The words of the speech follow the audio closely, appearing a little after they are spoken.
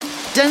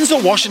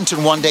Denzel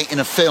Washington one day in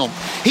a film,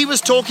 he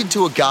was talking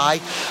to a guy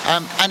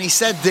and he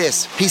said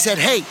this. He said,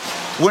 hey,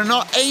 we're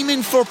not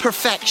aiming for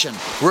perfection,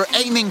 we're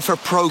aiming for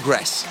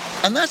progress.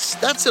 And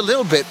that's a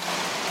little bit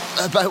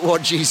about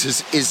what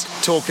Jesus is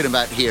talking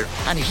about here.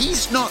 And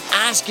he's not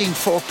asking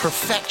for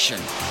perfection,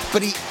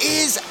 but he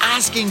is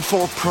asking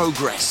for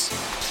progress.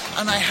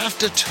 And I have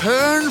to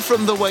turn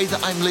from the way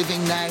that I'm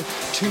living now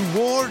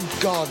toward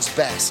God's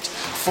best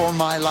for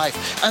my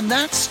life. And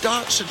that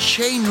starts a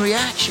chain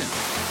reaction.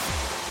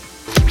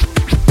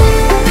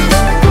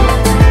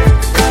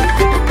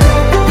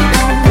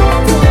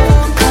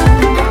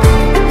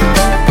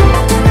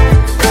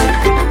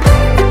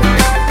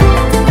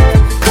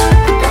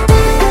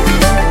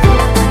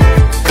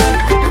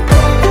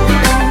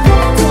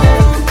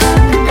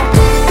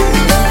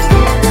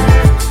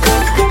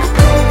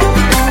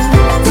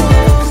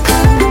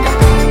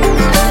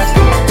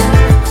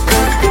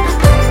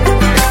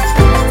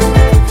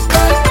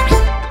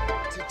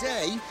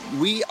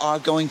 Are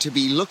going to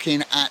be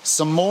looking at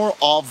some more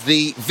of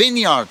the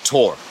Vineyard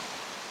tour.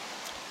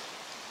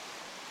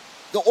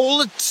 All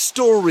the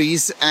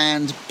stories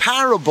and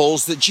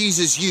parables that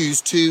Jesus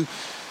used to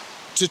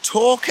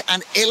talk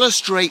and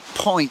illustrate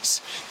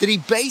points that he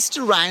based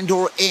around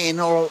or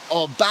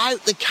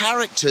about the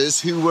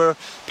characters who were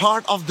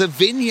part of the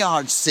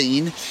vineyard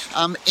scene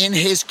in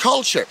his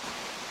culture.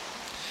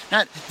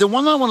 Now, the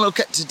one I want to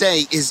look at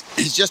today is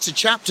just a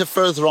chapter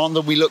further on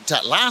than we looked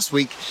at last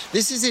week.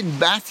 This is in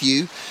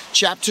Matthew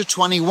chapter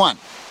 21.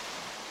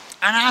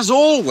 And as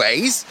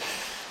always,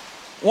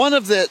 one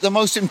of the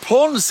most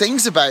important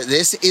things about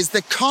this is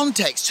the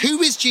context.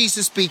 Who is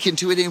Jesus speaking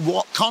to and in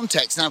what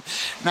context? Now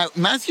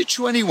Matthew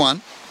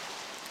 21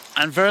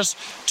 and verse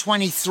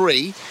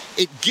 23,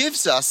 it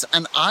gives us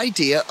an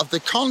idea of the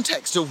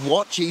context of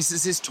what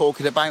Jesus is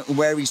talking about and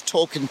where he's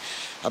talking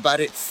about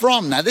it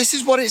from. Now, this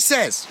is what it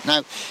says.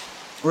 Now,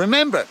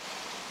 remember,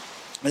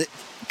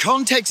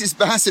 context is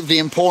massively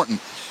important.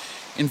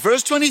 In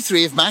verse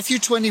 23 of Matthew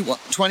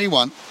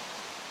 21,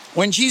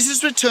 when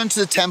Jesus returned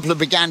to the temple and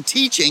began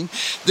teaching,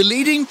 the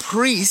leading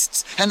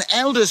priests and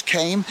elders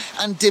came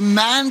and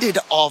demanded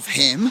of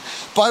him,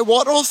 by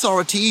what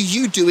authority are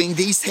you doing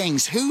these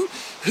things?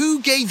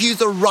 Who gave you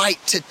the right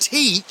to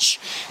teach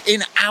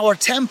in our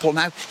temple?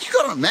 Now, you've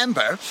got to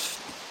remember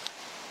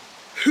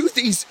who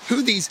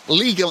these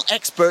legal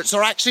experts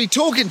are actually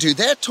talking to.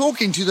 They're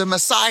talking to the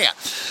Messiah,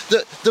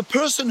 the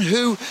person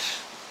who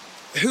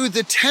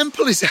the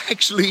temple is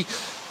actually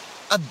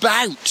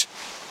about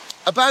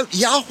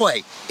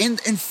Yahweh in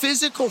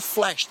physical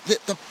flesh,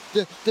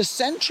 the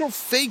central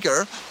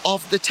figure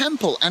of the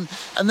temple. And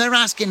they're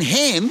asking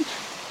him,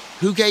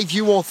 who gave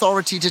you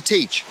authority to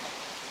teach?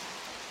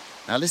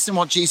 Now listen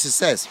what Jesus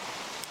says.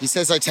 He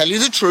says, I tell you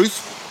the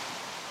truth.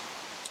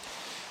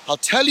 I'll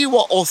tell you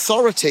what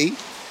authority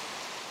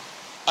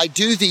I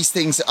do these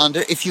things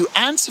under if you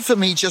answer for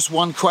me just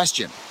one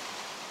question.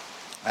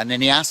 And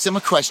then he asks him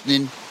a question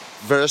in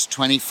verse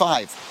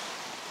 25.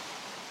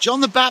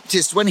 John the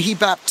Baptist, when he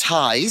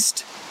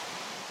baptized,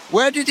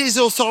 where did his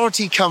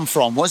authority come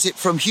from? Was it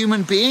from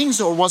human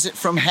beings or was it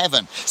from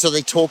heaven? So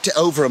they talked it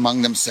over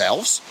among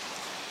themselves.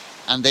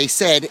 And they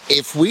said,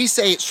 if we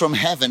say it's from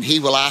heaven, he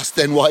will ask,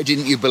 then why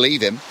didn't you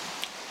believe him?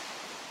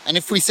 And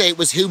if we say it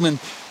was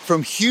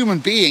from human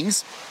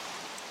beings,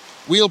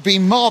 we'll be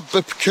mobbed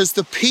because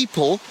the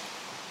people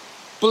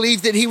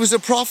believed that he was a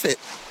prophet.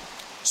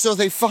 So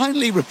they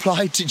finally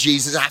replied to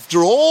Jesus after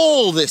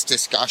all this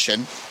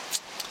discussion,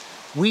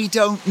 we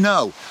don't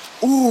know.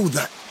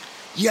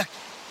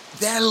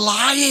 They're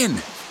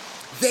lying.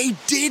 They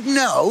did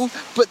know,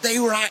 but they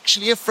were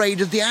actually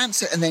afraid of the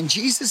answer. And then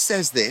Jesus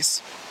says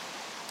this,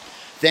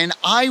 then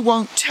I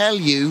won't tell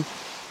you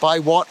by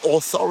what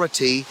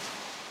authority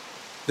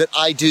that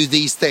I do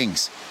these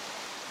things.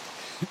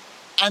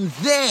 And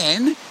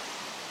then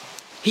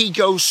he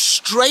goes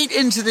straight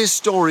into this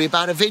story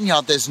about a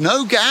vineyard. There's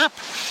no gap.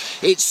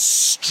 It's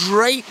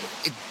straight,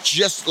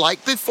 just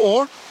like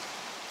before.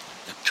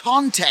 The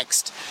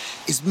context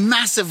is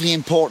massively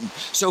important.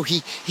 So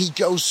he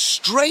goes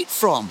straight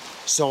from,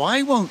 so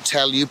I won't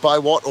tell you by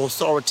what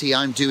authority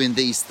I'm doing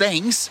these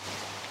things.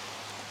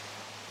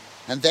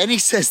 And then he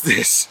says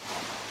this,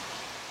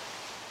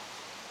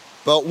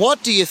 but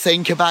what do you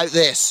think about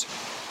this?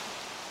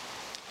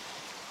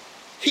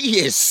 He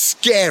is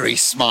scary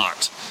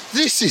smart.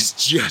 This is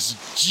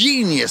just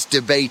genius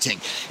debating.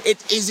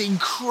 It is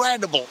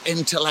incredible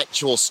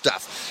intellectual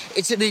stuff.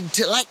 It's an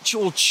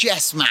intellectual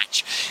chess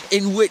match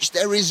in which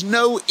there is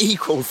no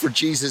equal for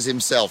Jesus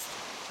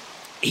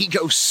himself. He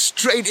goes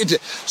straight into,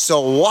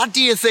 so what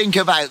do you think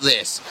about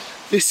this?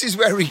 This is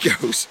where he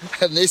goes,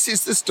 and this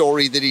is the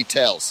story that he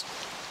tells.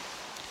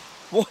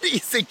 What do you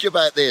think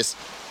about this?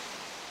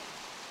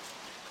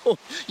 Oh,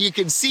 you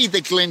can see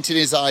the glint in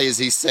his eye as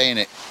he's saying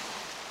it.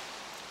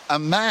 A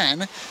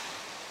man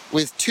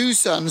with two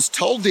sons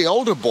told the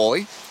older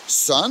boy,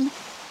 son,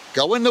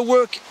 go and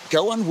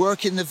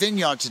work in the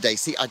vineyard today.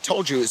 See, I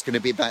told you it was going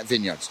to be about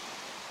vineyards.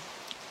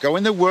 Go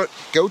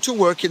to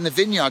work in the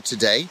vineyard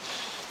today.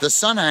 The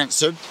son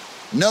answered,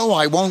 no,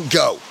 I won't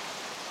go.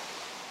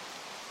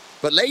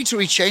 But later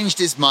he changed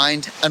his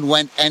mind and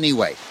went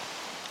anyway.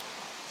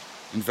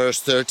 In verse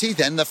 30,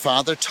 then the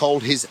father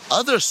told his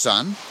other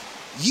son,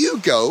 you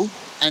go.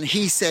 And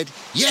he said,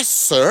 yes,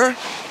 sir,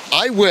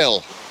 I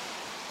will.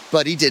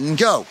 But he didn't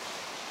go.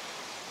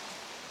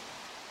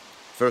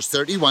 Verse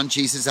 31,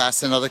 Jesus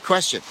asked another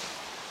question.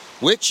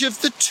 Which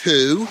of the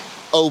two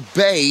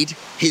obeyed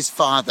his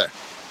father?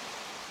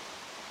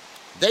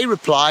 They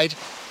replied,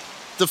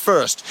 the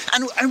first.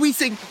 And we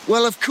think,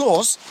 well, of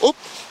course,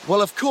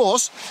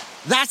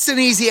 that's an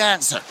easy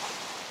answer.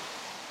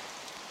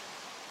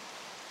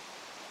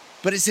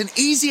 But it's an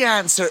easy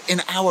answer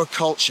in our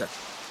culture.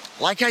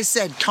 Like I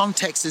said,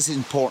 context is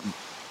important.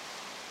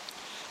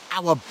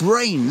 Our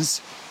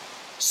brains,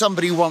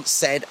 somebody once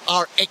said,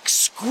 are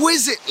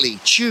exquisitely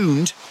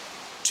tuned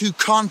to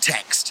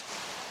context.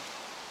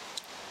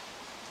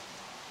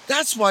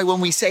 That's why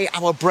when we say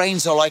our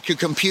brains are like a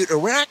computer,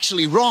 we're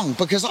actually wrong,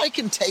 because I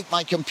can take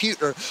my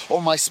computer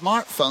or my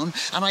smartphone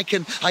and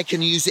I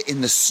can use it in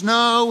the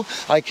snow,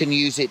 I can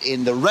use it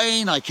in the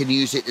rain, I can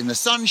use it in the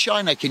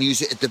sunshine, I can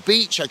use it at the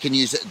beach, I can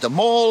use it at the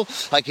mall,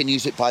 I can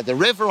use it by the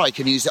river, I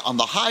can use it on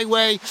the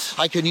highway,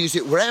 I can use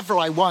it wherever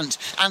I want.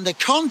 And the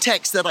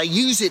context that I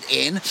use it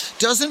in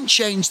doesn't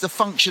change the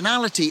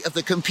functionality of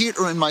the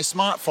computer in my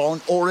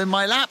smartphone or in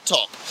my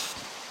laptop.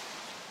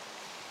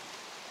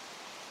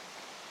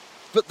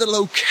 But the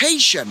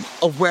location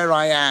of where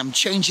I am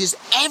changes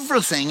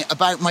everything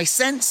about my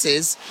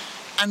senses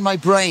and my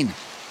brain.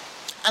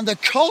 And the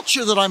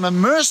culture that I'm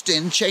immersed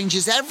in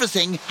changes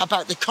everything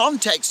about the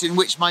context in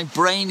which my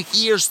brain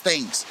hears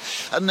things.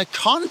 And the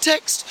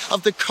context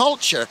of the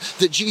culture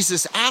that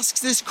Jesus asks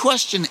this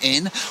question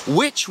in,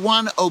 which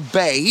one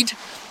obeyed,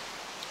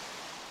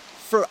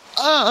 for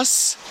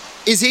us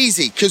is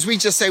easy, because we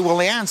just say, well,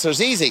 the answer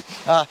is easy.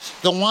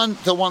 The one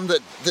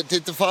that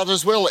did the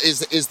Father's will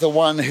is the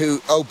one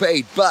who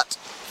obeyed. But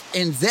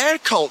in their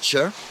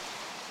culture,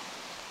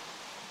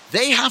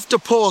 they have to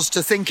pause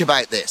to think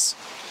about this,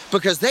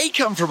 because they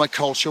come from a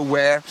culture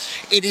where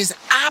it is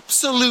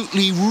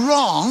absolutely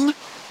wrong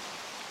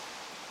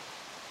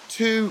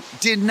to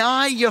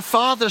deny your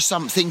father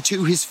something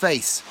to his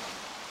face.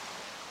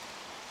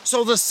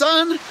 So the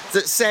son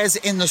that says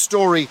in the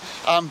story,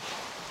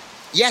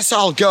 yes,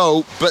 I'll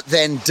go, but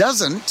then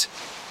doesn't,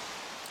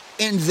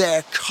 in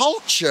their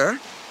culture,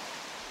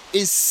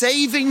 is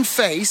saving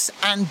face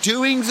and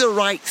doing the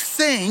right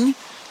thing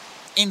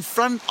in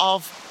front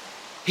of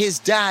his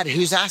dad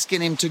who's asking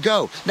him to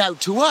go. Now,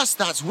 to us,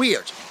 that's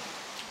weird.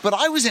 But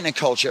I was in a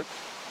culture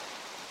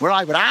where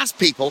I would ask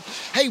people,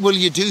 hey, will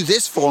you do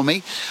this for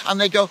me? And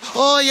they go,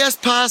 oh, yes,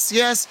 pass,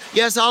 yes,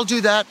 I'll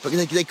do that. But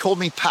they called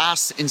me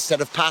pass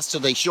instead of pastor,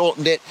 they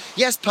shortened it.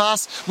 Yes,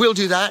 pass, we'll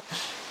do that.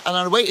 And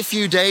I'd wait a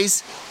few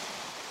days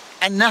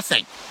and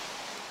nothing.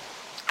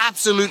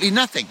 Absolutely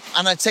nothing.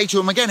 And I'd say to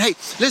him again, hey,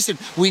 listen,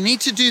 we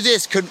need to do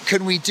this.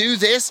 Can we do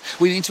this?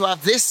 We need to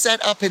have this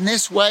set up in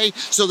this way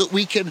so that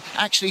we can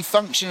actually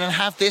function and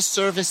have this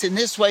service in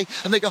this way.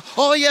 And they go,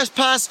 oh, yes,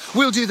 pass,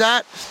 we'll do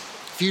that.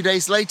 A few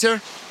days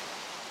later,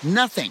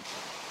 nothing.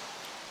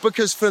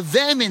 Because for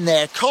them in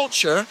their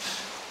culture,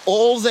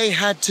 all they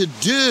had to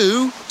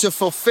do to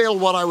fulfill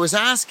what I was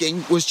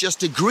asking was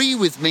just agree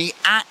with me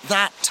at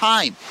that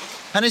time.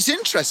 And it's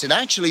interesting,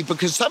 actually,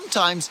 because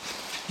sometimes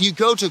you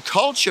go to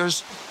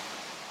cultures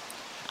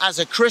as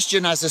a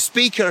Christian, as a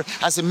speaker,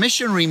 as a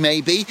missionary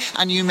maybe,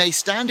 and you may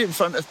stand in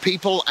front of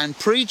people and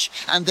preach,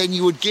 and then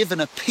you would give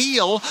an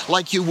appeal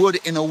like you would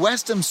in a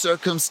Western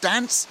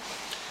circumstance,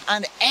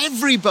 and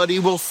everybody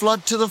will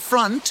flood to the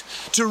front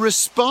to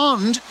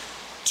respond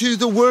to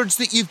the words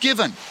that you've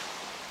given.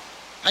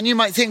 And you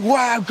might think,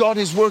 wow, God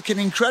is working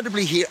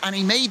incredibly here, and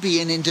he may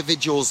be in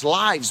individuals'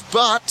 lives,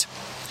 but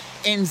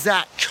in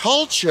that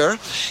culture,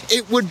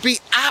 it would be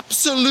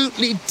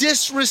absolutely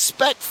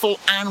disrespectful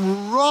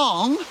and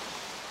wrong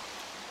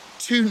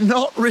to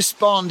not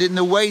respond in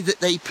the way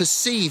that they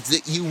perceive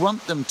that you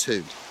want them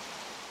to.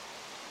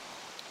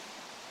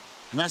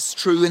 And that's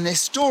true in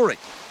this story.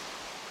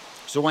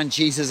 So when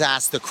Jesus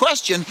asked the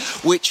question,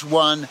 which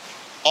one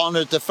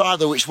honored the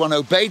Father, which one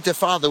obeyed the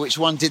Father, which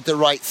one did the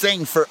right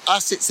thing, for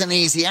us it's an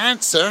easy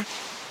answer.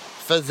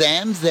 For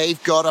them,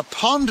 they've got to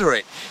ponder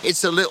it.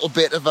 It's a little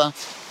bit of a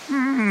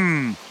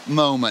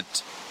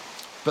moment.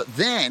 But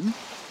then,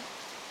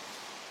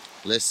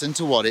 listen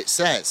to what it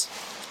says.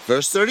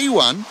 Verse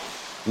 31,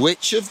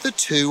 which of the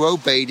two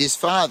obeyed his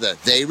father?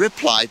 They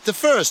replied, the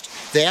first.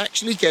 They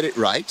actually get it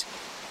right.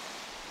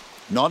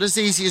 Not as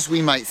easy as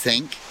we might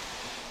think.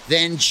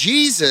 Then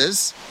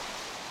Jesus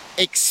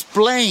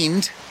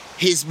explained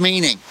his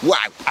meaning.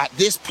 Wow, at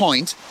this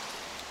point,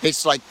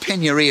 it's like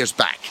pin your ears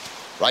back,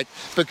 right?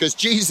 Because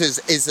Jesus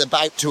is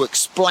about to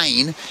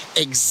explain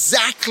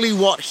exactly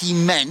what he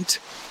meant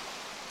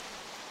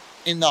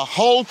in the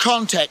whole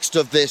context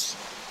of this,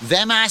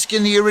 them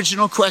asking the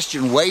original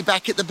question way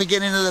back at the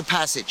beginning of the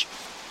passage.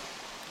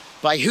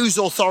 By whose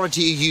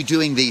authority are you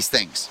doing these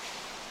things?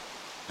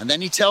 And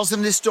then he tells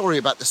them this story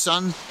about the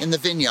son in the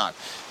vineyard.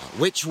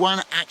 Which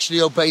one actually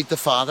obeyed the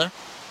father?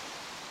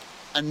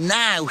 And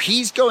now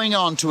he's going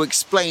on to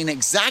explain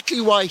exactly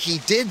why he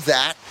did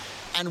that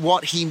and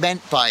what he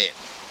meant by it.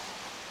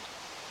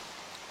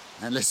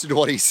 And listen to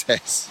what he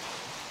says.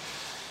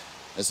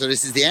 And so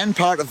this is the end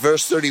part of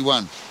verse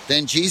 31.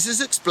 Then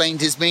Jesus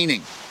explained his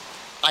meaning.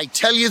 I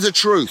tell you the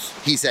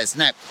truth, he says.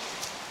 Now,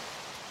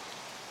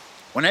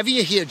 whenever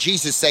you hear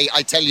Jesus say,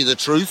 I tell you the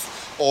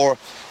truth, or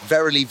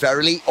verily,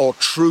 verily, or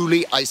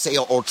truly, I say,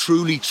 or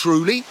truly,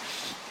 truly,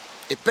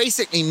 it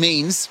basically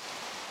means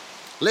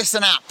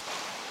listen up,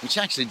 which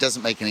actually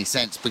doesn't make any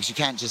sense because you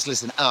can't just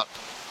listen up.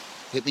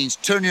 It means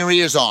turn your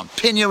ears on,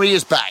 pin your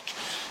ears back,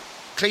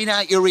 clean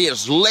out your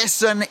ears,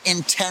 listen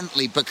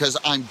intently because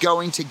I'm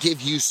going to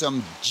give you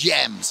some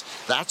gems.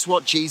 That's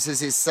what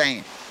Jesus is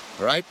saying,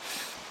 all right?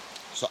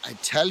 So I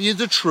tell you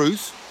the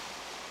truth.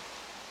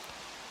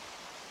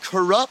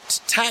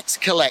 Corrupt tax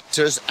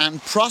collectors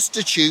and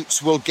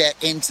prostitutes will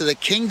get into the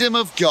kingdom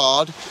of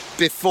God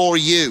before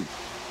you.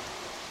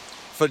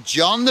 For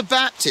John the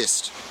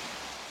Baptist,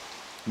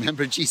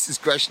 remember Jesus'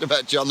 question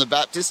about John the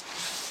Baptist?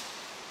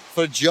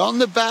 For John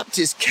the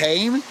Baptist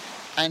came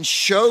and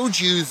showed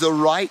you the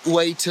right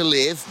way to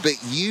live, but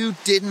you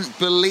didn't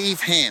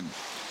believe him,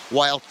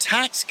 while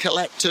tax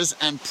collectors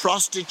and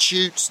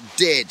prostitutes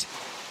did.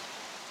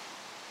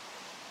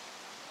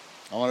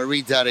 I want to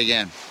read that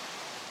again.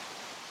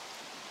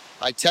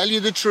 I tell you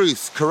the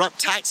truth, corrupt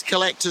tax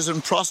collectors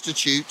and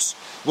prostitutes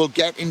will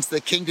get into the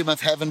kingdom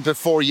of heaven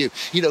before you.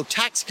 You know,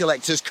 tax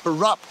collectors,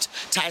 corrupt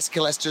tax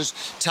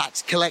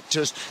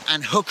collectors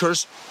and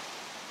hookers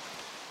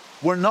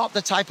were not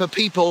the type of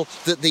people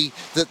that the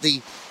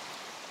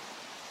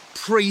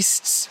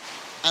priests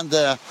and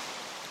the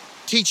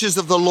teachers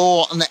of the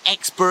law and the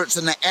experts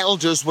and the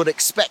elders would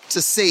expect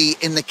to see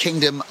in the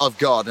kingdom of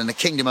God, in the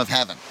kingdom of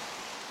heaven.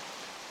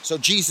 So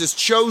Jesus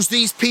chose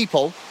these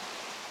people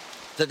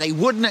that they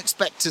wouldn't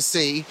expect to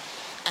see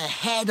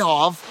ahead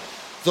of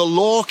the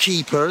law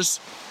keepers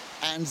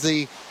and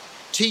the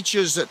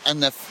teachers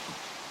and the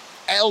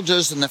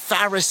elders and the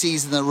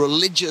Pharisees and the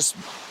religious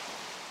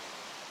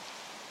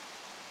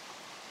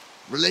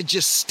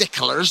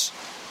sticklers.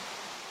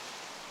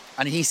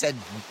 And he said,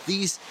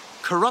 these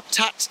corrupt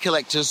tax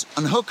collectors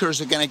and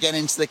hookers are going to get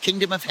into the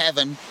kingdom of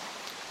heaven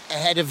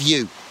ahead of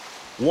you.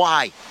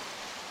 Why?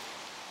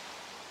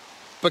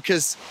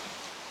 Because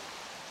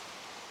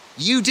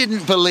you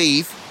didn't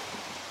believe,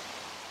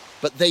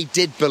 but they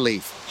did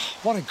believe.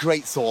 What a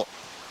great thought.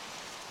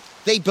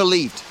 They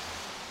believed.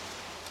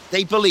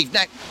 They believed.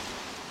 Now,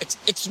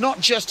 it's not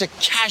just a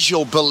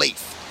casual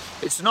belief.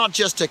 It's not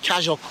just a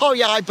casual, oh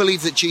yeah, I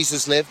believe that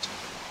Jesus lived.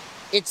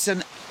 It's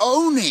an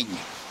owning,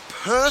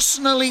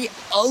 personally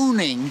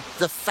owning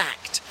the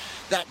fact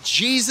that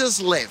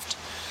Jesus lived,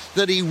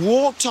 that he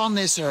walked on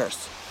this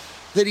earth,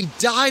 that he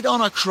died on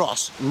a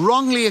cross,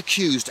 wrongly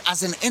accused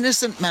as an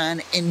innocent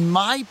man in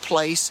my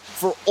place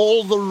for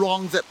all the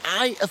wrong that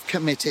I have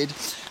committed.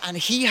 And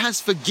he has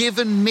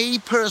forgiven me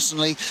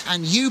personally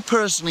and you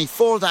personally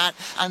for that.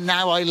 And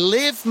now I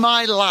live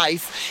my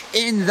life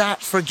in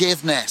that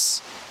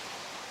forgiveness.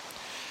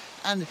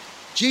 And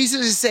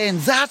Jesus is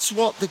saying that's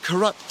what the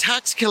corrupt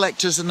tax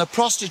collectors and the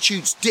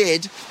prostitutes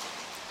did,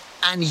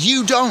 and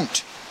you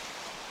don't.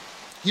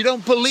 You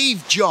don't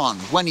believe John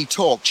when he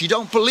talked. You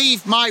don't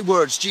believe my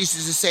words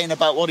Jesus is saying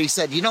about what he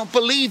said. You don't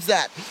believe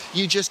that.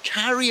 You just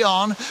carry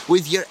on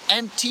with your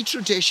empty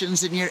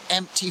traditions and your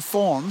empty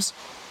forms,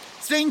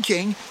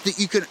 thinking that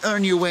you can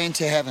earn your way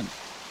into heaven.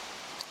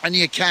 And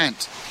you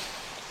can't.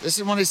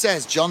 Listen what it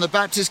says. John the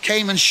Baptist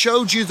came and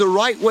showed you the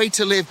right way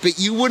to live, but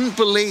you wouldn't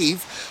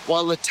believe,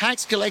 while the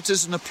tax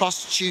collectors and the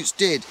prostitutes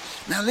did.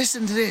 Now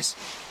listen to this.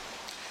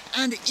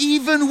 And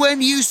even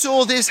when you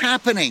saw this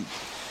happening,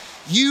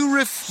 you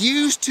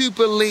refused to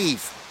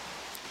believe.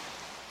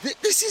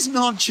 This is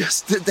not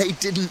just that they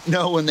didn't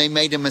know and they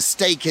made a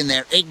mistake in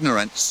their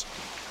ignorance.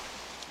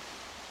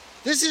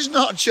 This is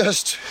not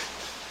just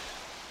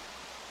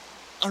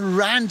a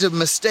random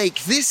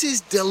mistake. This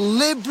is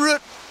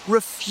deliberate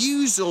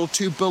refusal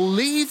to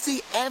believe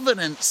the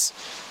evidence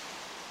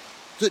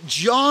that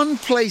John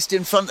placed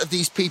in front of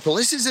these people.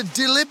 This is a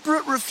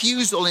deliberate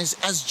refusal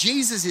as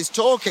Jesus is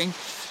talking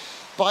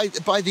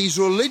by these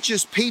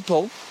religious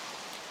people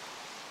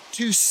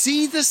to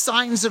see the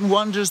signs and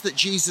wonders that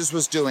Jesus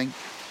was doing,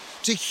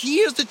 to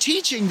hear the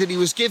teaching that he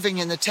was giving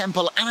in the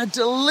temple, and a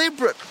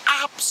deliberate,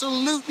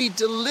 absolutely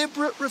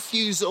deliberate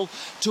refusal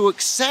to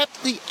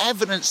accept the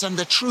evidence and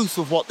the truth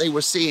of what they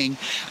were seeing,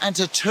 and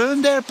to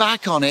turn their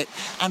back on it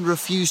and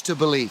refuse to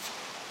believe.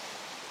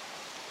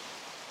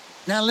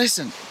 Now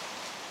listen,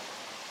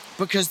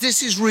 because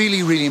this is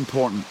really, really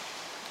important.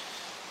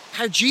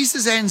 How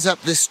Jesus ends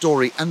up this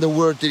story and the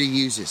word that he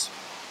uses.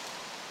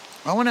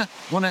 I want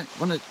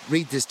to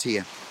read this to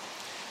you.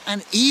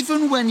 And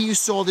even when you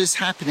saw this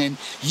happening,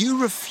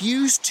 you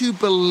refused to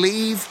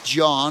believe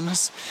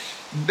John's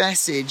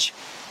message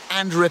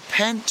and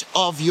repent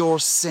of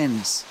your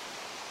sins.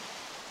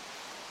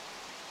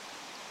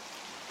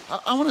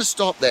 I want to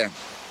stop there.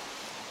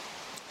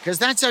 Because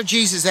that's how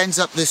Jesus ends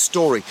up this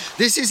story.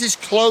 This is his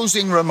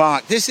closing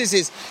remark. This is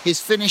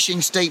his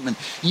finishing statement.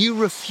 You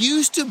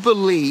refuse to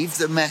believe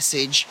the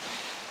message,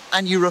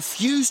 and you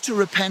refuse to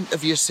repent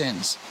of your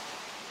sins.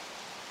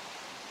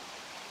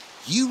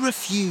 You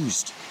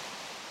refused.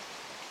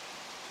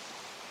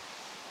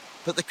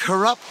 But the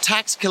corrupt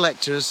tax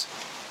collectors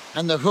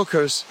and the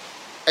hookers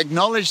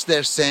acknowledged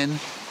their sin,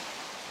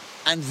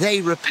 and they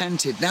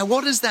repented. Now,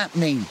 what does that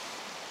mean?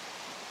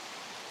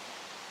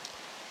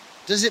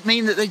 Does it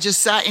mean that they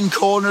just sat in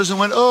corners and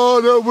went, oh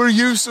no, we're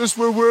useless,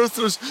 we're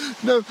worthless,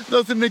 no,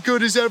 nothing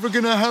good is ever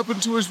going to happen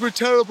to us, we're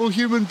terrible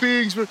human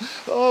beings, we're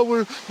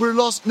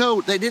lost?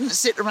 No, they didn't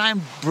sit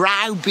around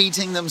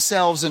browbeating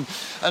themselves and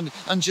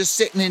just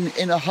sitting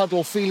in a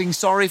huddle feeling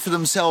sorry for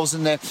themselves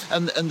and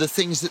the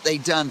things that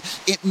they'd done.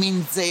 It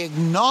means they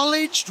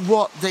acknowledged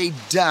what they'd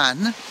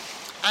done,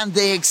 and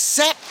they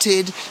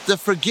accepted the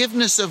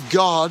forgiveness of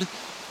God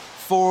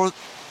for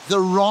the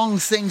wrong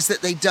things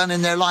that they'd done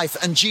in their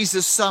life. And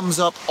Jesus sums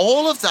up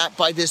all of that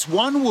by this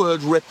one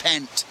word,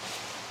 repent.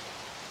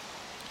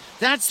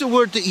 That's the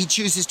word that he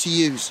chooses to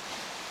use.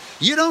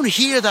 You don't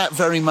hear that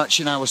very much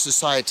in our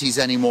societies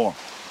anymore.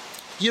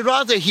 You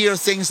rather hear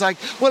things like,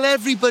 well,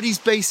 everybody's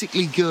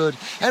basically good.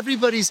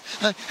 Everybody's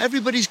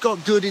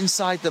got good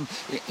inside them.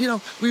 You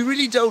know, we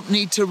really don't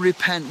need to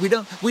repent.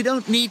 We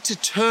don't need to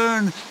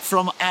turn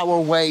from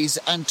our ways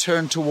and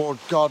turn toward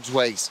God's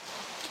ways.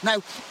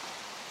 Now,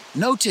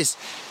 notice,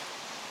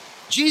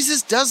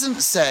 Jesus doesn't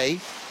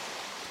say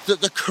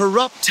that the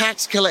corrupt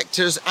tax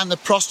collectors and the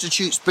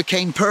prostitutes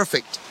became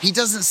perfect. He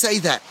doesn't say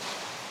that.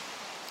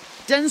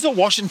 Denzel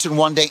Washington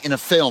one day in a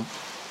film,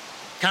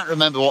 can't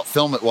remember what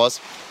film it was,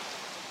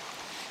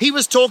 he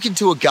was talking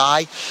to a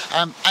guy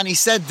and he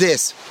said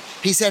this.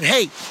 He said,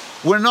 hey,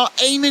 we're not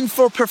aiming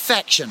for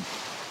perfection.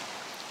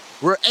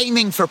 We're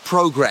aiming for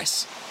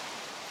progress.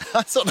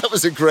 I thought that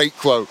was a great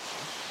quote.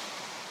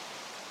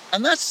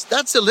 And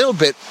that's a little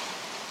bit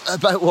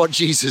about what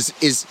Jesus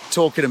is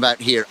talking about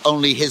here,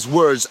 only his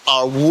words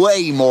are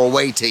way more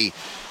weighty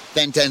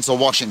than Denzel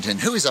Washington,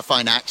 who is a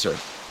fine actor.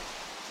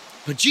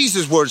 But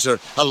Jesus' words are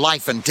a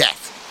life and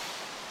death.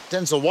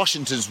 Denzel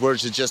Washington's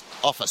words are just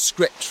off a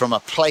script from a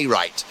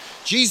playwright.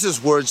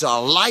 Jesus' words are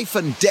life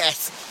and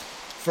death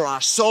for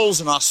our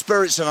souls and our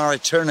spirits and our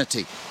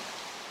eternity.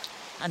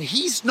 And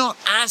he's not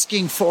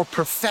asking for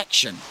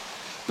perfection,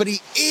 but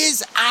he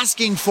is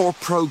asking for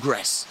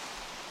progress.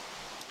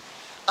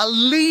 A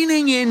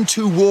leaning in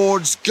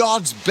towards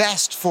God's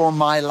best for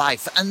my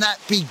life. And that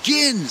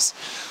begins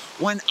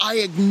when I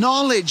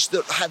acknowledge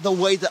that the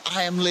way that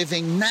I am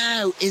living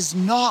now is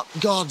not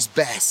God's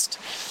best.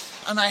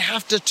 And I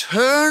have to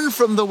turn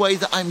from the way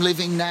that I'm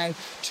living now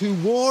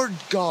toward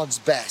God's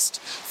best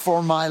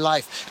for my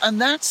life. And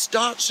that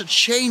starts a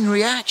chain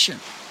reaction.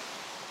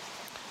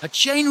 A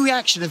chain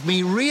reaction of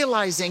me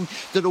realizing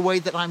that the way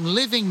that I'm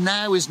living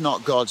now is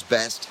not God's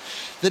best,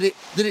 that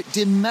it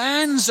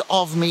demands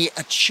of me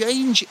a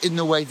change in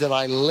the way that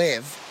I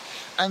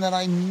live, and that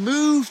I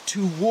move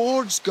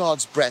towards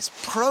God's best,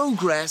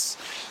 progress,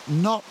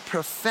 not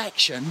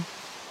perfection.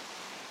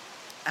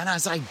 And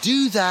as I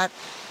do that,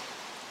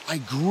 I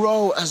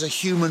grow as a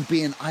human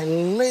being. I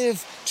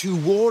live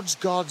towards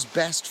God's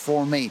best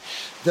for me.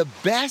 The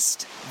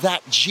best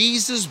that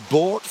Jesus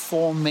bought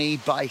for me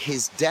by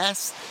his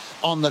death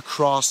on the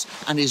cross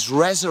and his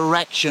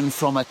resurrection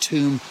from a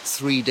tomb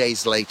 3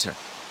 days later.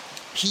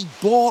 He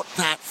bought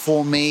that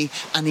for me,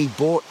 and he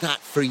bought that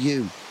for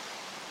you.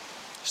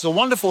 It's the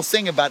wonderful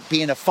thing about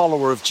being a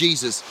follower of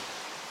Jesus.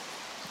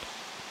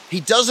 He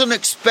doesn't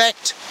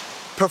expect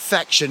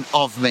perfection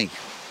of me.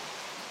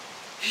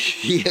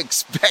 He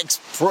expects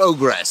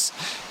progress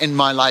in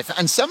my life.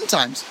 And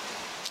sometimes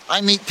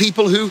I meet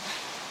people who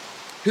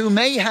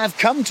may have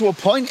come to a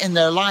point in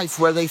their life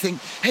where they think,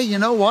 hey, you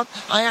know what?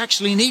 I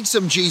actually need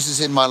some Jesus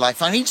in my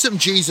life. I need some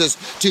Jesus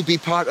to be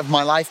part of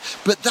my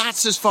life. But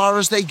that's as far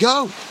as they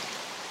go.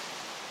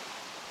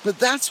 But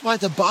that's why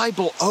the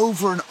Bible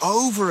over and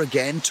over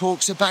again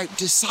talks about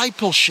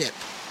discipleship,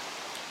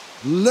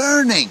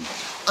 learning,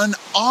 an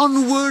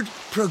onward,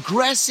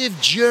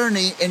 progressive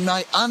journey in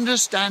my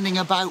understanding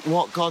about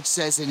what God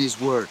says in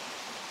his word.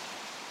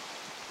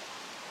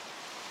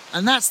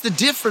 And that's the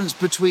difference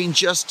between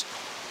just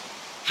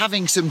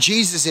having some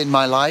Jesus in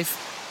my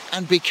life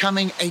and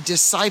becoming a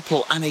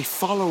disciple and a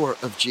follower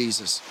of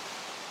Jesus.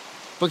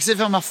 Because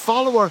if I'm a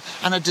follower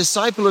and a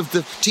disciple of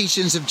the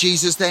teachings of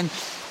Jesus, then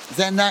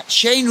that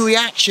chain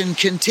reaction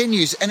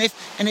continues. And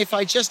if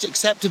I just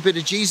accept a bit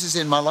of Jesus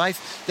in my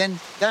life, then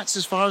that's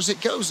as far as it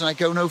goes and I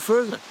go no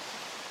further.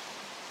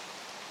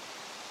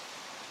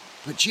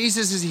 But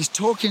Jesus, as he's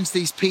talking to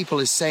these people,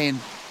 is saying,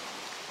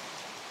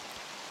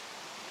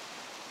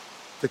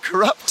 the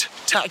corrupt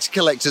tax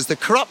collectors, the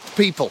corrupt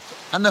people,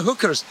 and the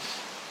hookers,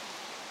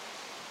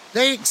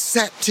 they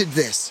accepted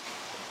this.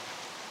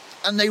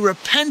 And they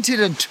repented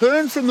and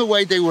turned from the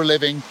way they were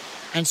living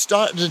and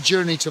started a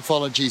journey to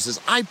follow Jesus.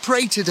 I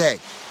pray today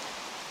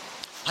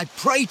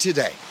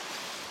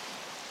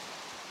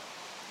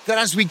that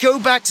as we go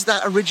back to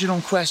that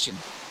original question,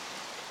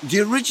 the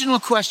original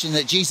question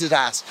that Jesus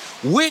asked,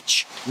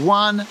 which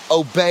one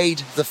obeyed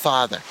the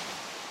Father?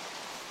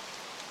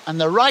 And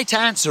the right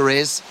answer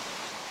is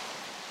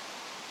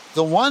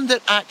the one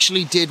that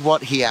actually did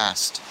what he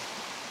asked.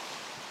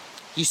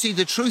 You see,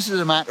 the truth of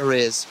the matter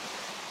is,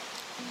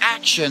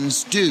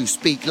 actions do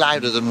speak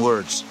louder than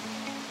words.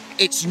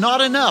 It's not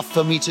enough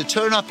for me to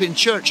turn up in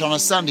church on a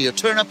Sunday, or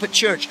turn up at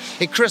church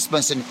at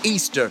Christmas and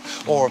Easter,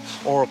 or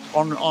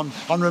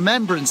on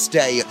Remembrance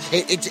Day.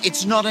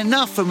 It's not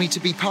enough for me to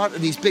be part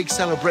of these big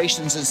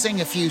celebrations and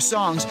sing a few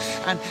songs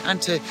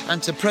and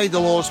to pray the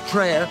Lord's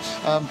Prayer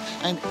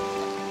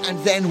and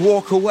then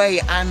walk away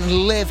and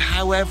live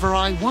however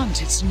I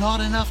want. It's not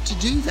enough to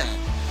do that.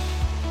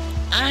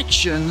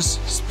 Actions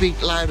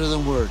speak louder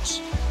than words.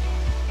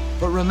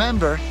 But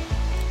remember,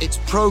 it's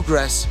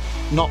progress,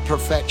 not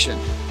perfection.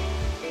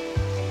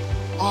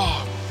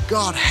 Oh,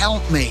 God,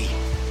 help me.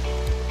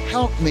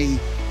 Help me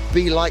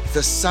be like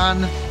the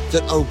son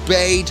that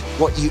obeyed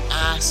what you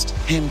asked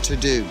him to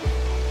do.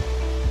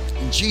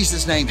 In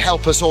Jesus' name,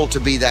 help us all to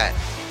be that.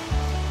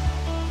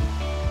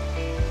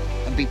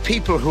 And be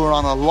people who are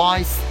on a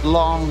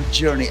lifelong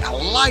journey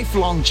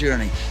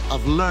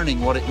of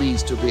learning what it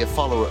means to be a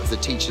follower of the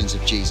teachings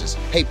of Jesus.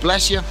 Hey,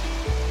 bless you.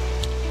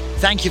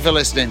 Thank you for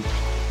listening.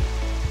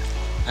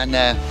 And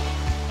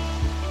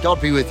God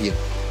be with you.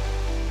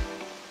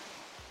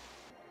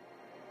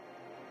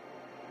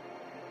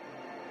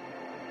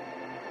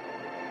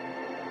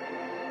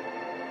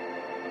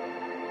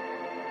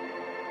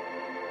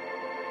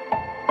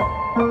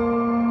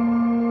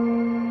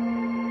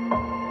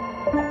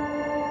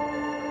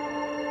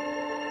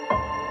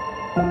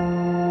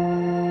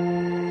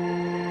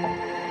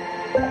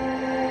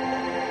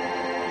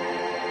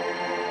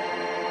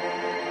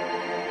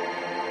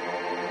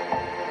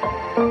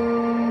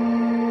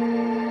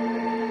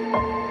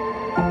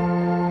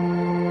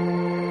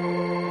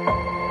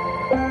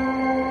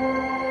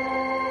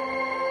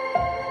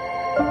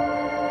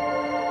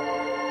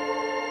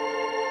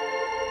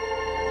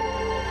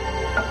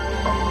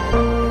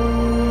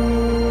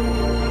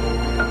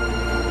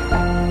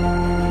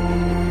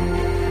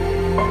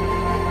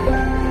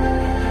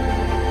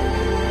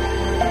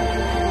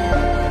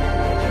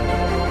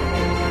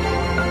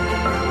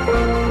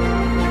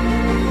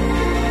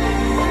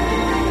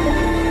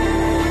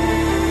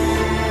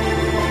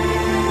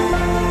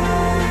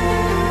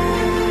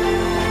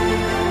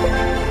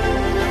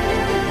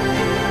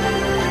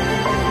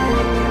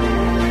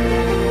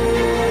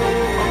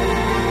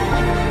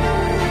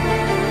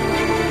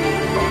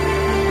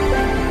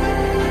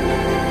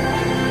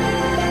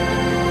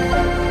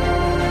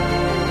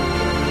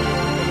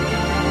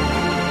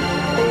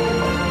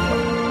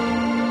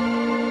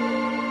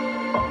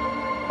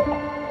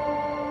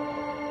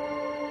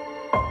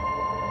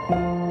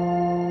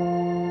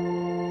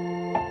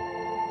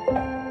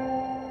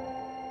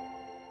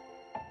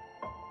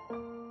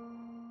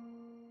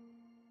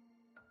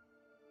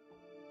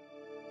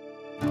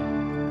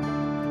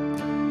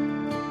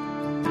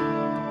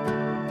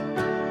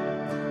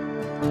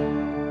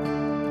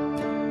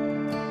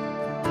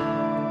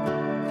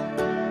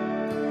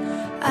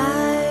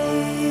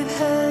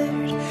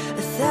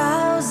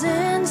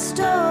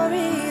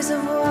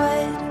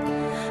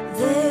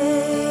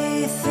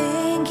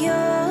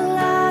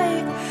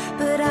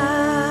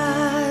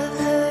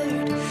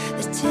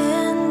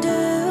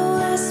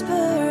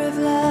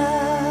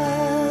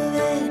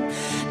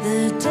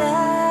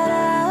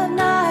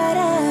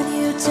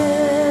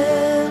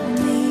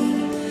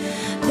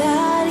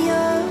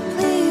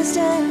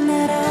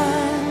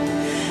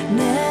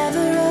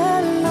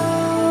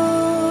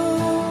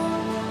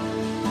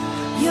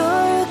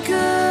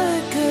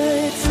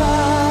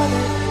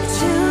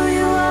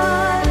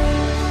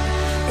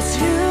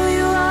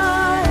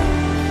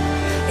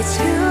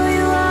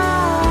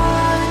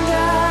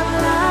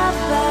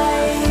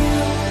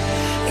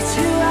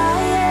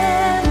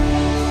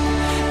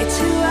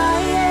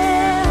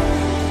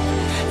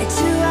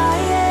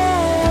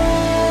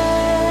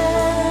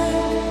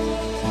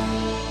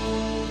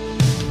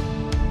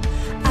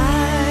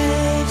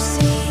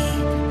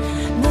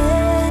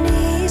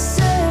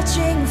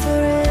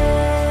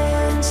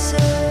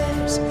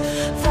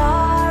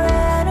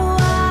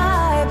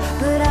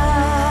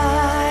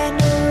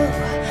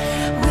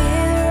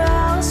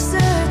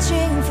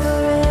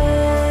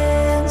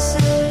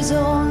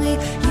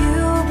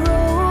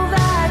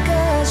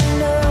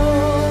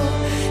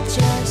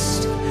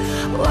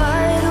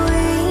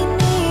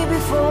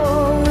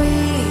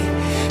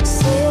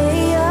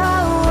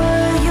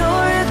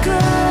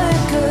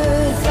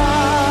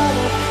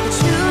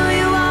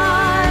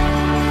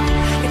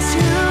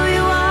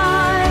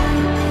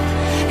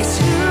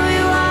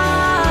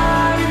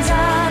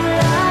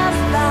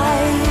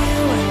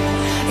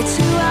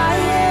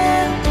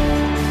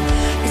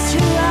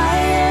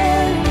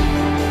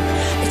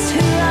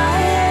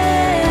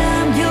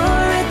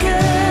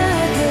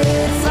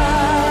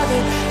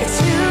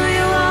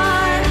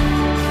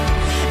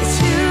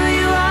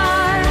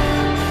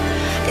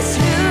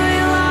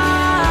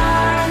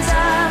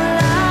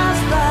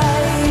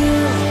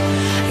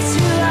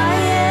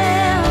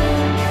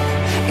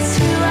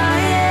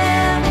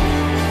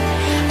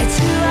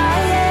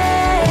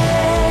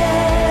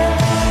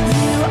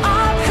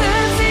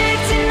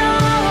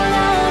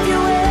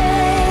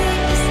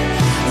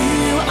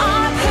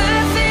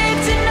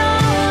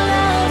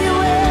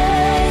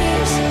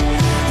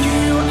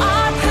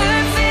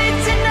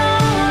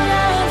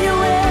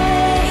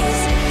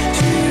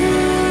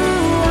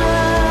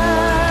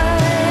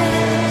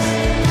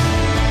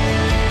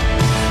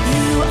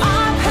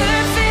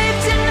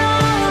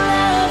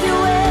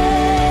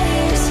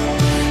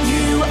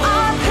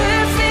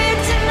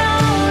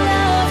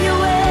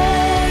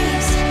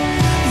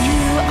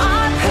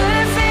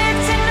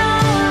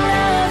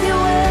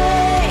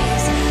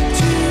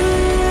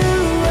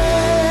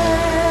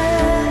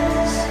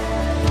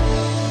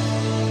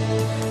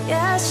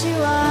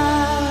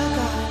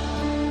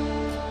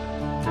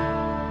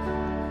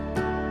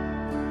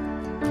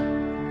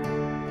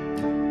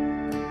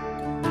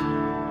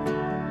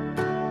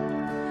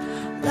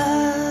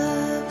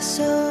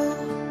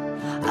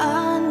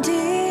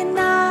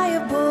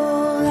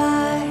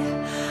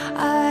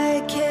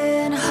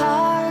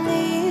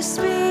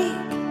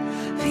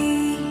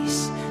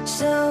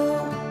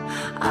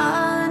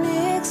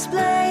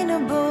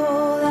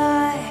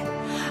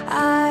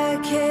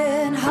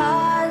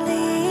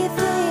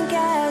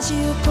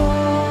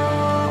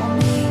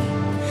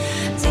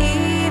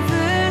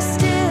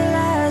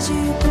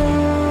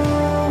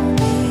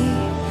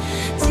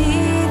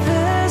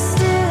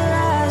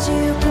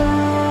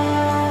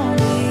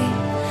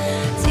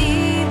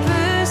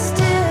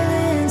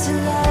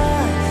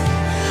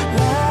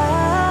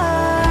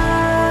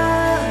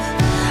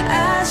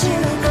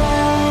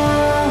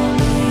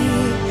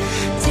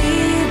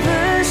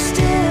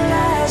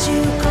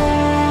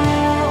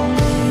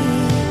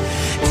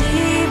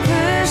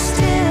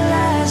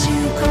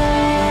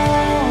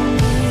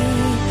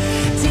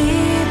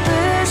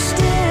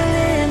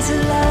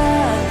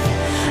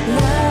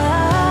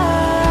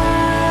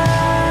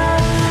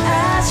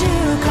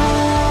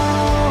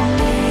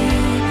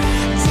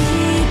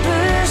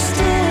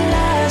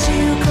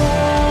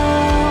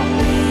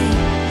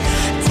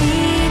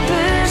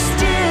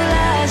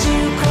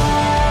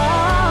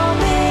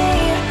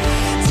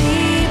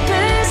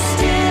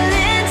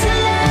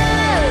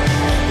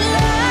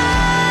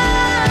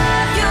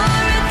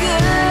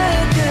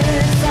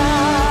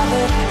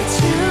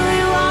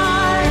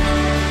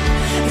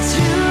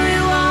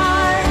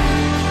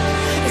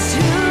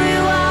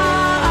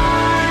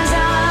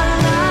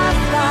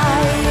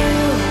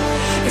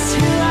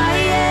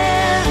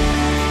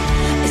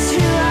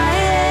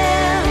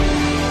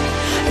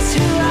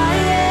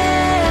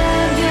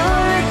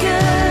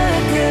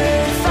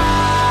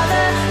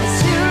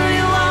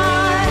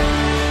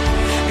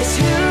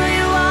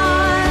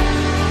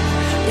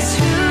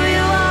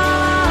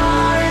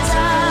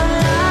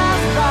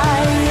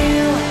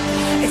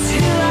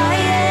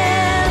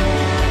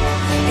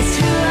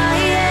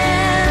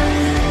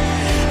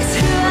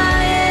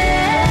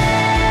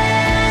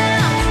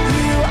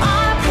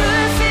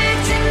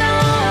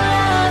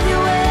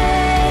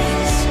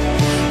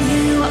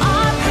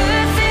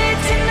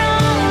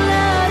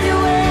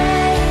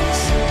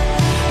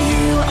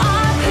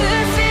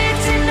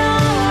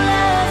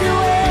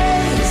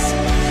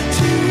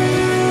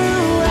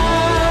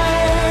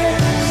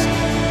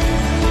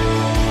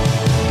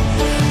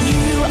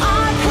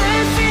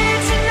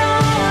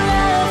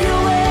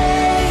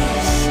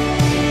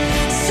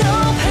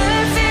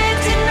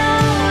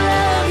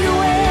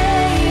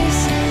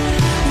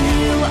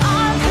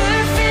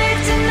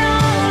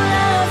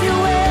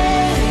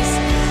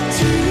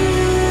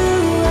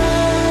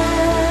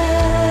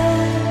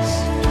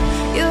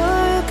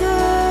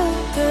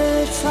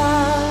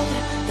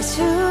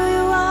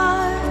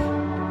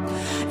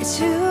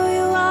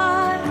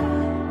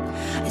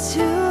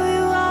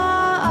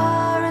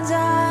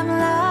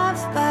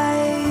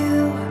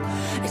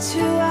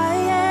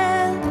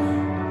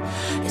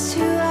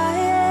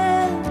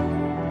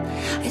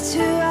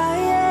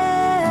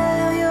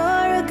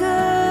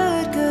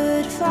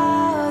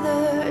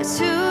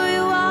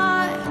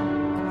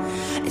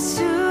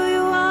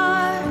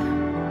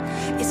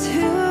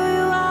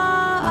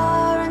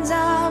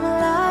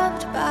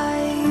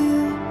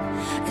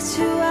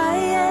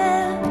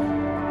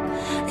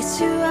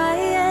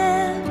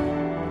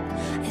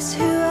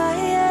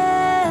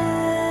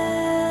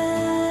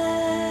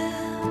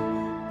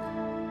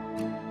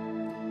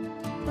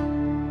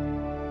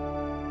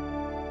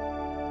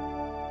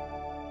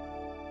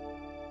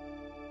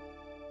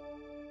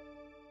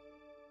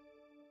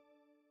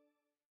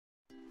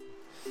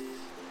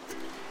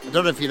 I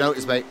don't know if you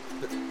noticed, mate,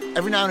 but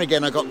every now and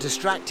again I got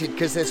distracted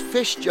because there's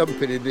fish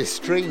jumping in this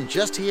stream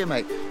just here,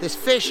 mate. There's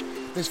fish,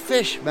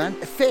 man,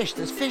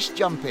 there's fish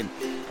jumping.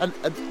 And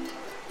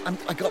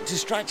I got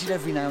distracted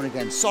every now and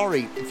again.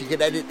 Sorry if you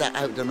could edit that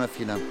out, don't know if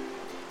you know.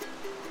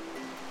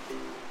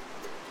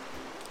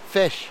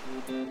 Fish.